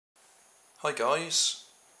Hi guys,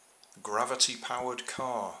 gravity powered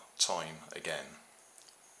car time again.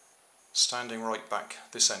 Standing right back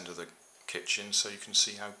this end of the kitchen so you can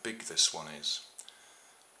see how big this one is.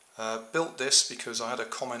 Built this because I had a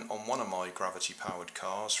comment on one of my gravity powered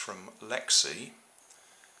cars from Lexi.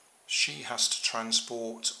 She has to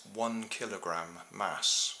transport 1 kilogram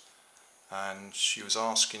mass and she was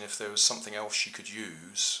asking if there was something else she could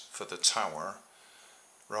use for the tower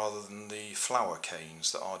rather than the flower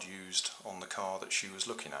canes that I'd used on the car that she was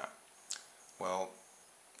looking at. Well,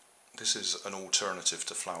 this is an alternative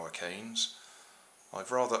to flower canes. I've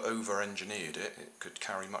rather over-engineered it. It could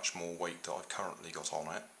carry much more weight that I've currently got on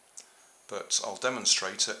it. But I'll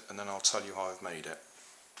demonstrate it and then I'll tell you how I've made it.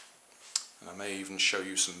 And I may even show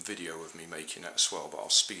you some video of me making it as well, but I'll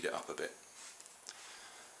speed it up a bit.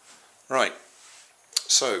 Right,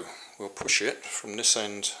 so we'll push it from this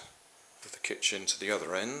end of the kitchen to the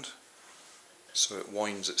other end so it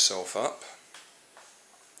winds itself up.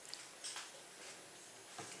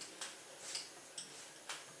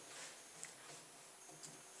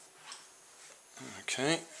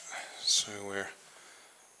 Okay, so we're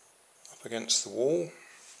up against the wall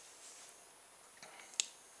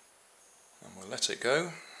and we'll let it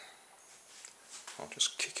go. I'll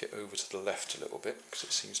just kick it over to the left a little bit because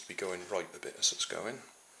it seems to be going right a bit as it's going.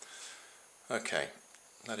 Okay,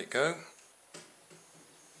 let it go.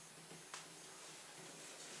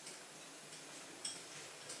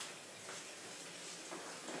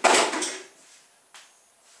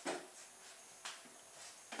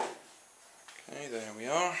 Okay, there we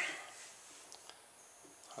are.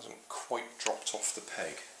 Hasn't quite dropped off the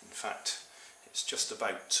peg. In fact, it's just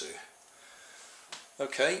about to.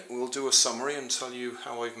 Okay, we'll do a summary and tell you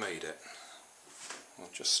how I've made it. I'll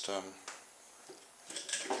just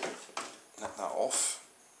let that off.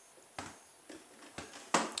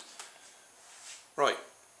 Right,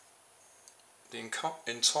 the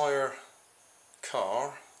entire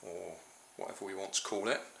car, or whatever we want to call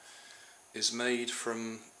it, is made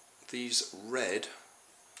from these red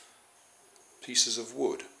pieces of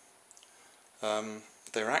wood.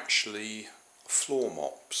 They're actually floor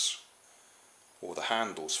mops, or the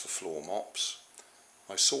handles for floor mops.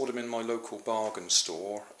 I saw them in my local bargain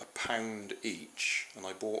store, £1 each, and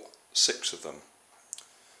I bought 6 of them.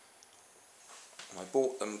 And I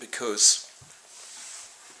bought them because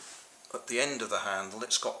at the end of the handle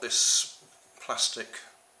it's got this plastic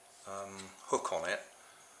hook on it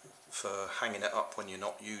for hanging it up when you're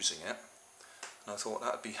not using it. And I thought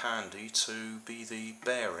that would be handy to be the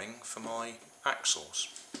bearing for my axles.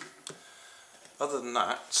 Other than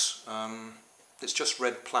that, it's just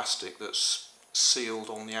red plastic that's sealed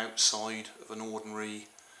on the outside of an ordinary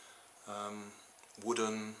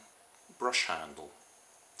wooden brush handle.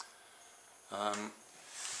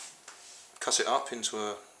 Cut it up into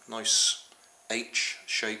a nice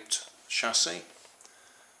H-shaped chassis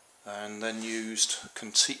and then used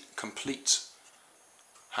complete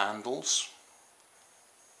handles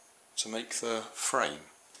to make the frame.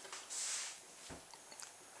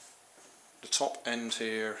 The top end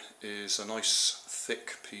here is a nice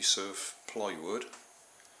thick piece of plywood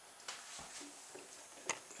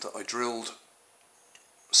that I drilled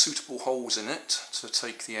suitable holes in it to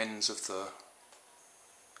take the ends of the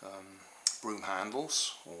broom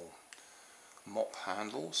handles or mop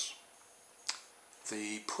handles.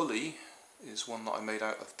 The pulley is one that I made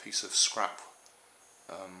out of a piece of scrap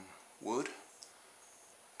wood.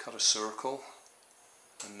 Cut a circle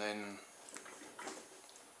and then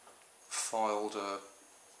filed a,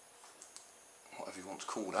 whatever you want to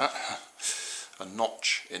call that, a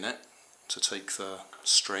notch in it to take the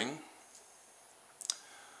string.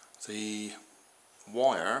 The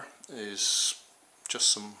wire is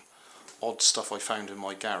just some odd stuff I found in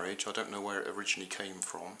my garage. I don't know where it originally came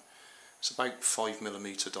from. It's about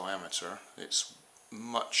 5mm diameter. It's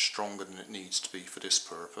much stronger than it needs to be for this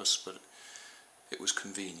purpose, but it was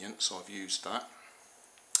convenient, so I've used that.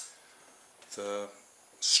 The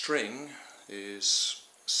string is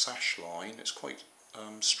Sash line. It's quite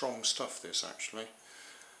strong stuff, this actually.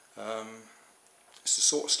 It's the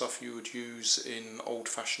sort of stuff you would use in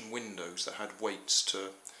old-fashioned windows that had weights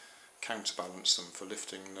to counterbalance them for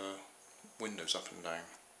lifting the windows up and down.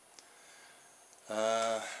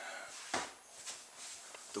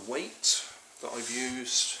 The weight that I've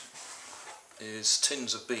used is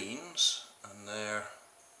tins of beans, and they're,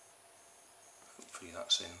 hopefully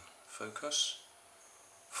that's in focus,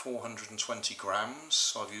 420 grams.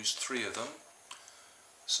 So I've used 3 of them,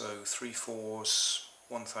 so 3 fours,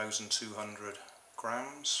 1,200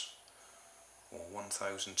 grams, or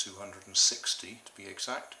 1,260 to be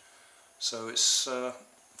exact. So it's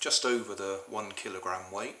just over the 1 kilogram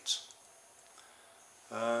weight.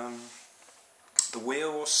 The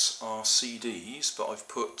wheels are CDs, but I've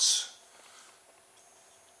put,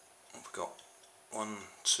 we've got 1,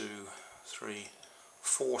 2, 3,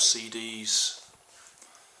 4 CDs,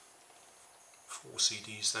 4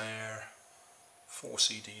 CDs there, 4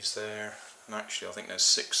 CDs there, and actually I think there's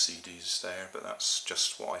 6 CDs there, but that's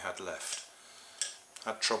just what I had left. I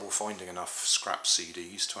had trouble finding enough scrap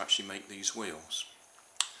CDs to actually make these wheels.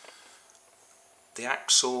 The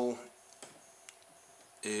axle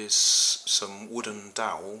is some wooden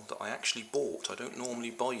dowel that I actually bought. I don't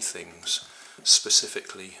normally buy things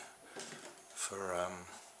specifically for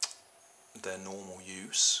their normal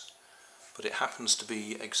use, but it happens to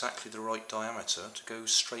be exactly the right diameter to go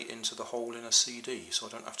straight into the hole in a CD, so I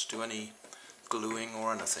don't have to do any gluing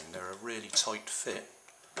or anything. They're a really tight fit,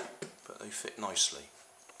 but they fit nicely.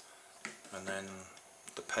 And then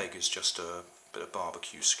the peg is just a bit of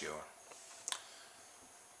barbecue skewer.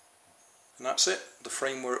 And that's it. The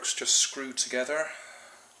framework's just screwed together,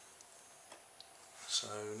 so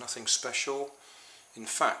nothing special. In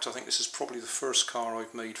fact, I think this is probably the first car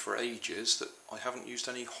I've made for ages that I haven't used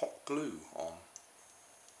any hot glue on.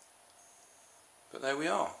 But there we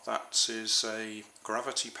are. That is a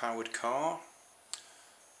gravity powered car.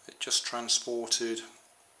 It just transported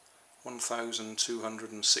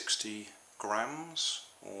 1,260 grams,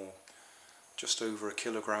 or just over a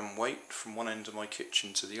kilogram weight, from one end of my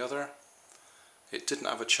kitchen to the other. It didn't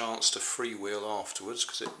have a chance to freewheel afterwards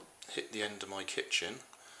because it hit the end of my kitchen,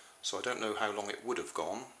 so I don't know how long it would have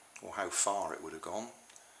gone or how far it would have gone.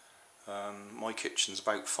 My kitchen's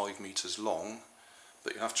about 5 metres long,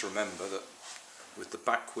 but you have to remember that with the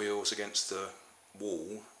back wheels against the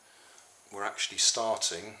wall, we're actually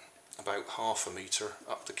starting about half a metre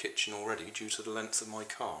up the kitchen already due to the length of my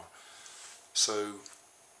car. So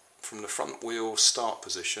from the front wheel start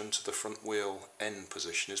position to the front wheel end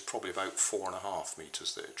position is probably about 4.5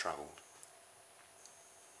 metres that it travelled.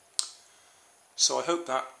 So I hope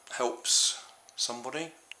that helps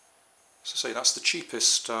somebody. As I say, that's the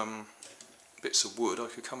cheapest bits of wood I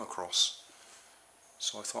could come across,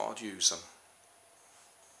 so I thought I'd use them.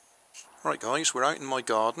 Right guys, we're out in my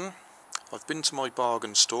garden. I've been to my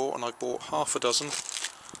bargain store and I've bought half a dozen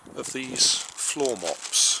of these floor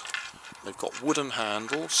mops. They've got wooden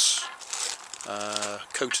handles,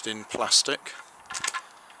 coated in plastic,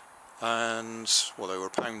 and well, they were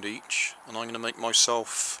 £1 each, and I'm going to make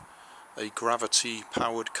myself a gravity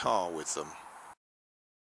powered car with them.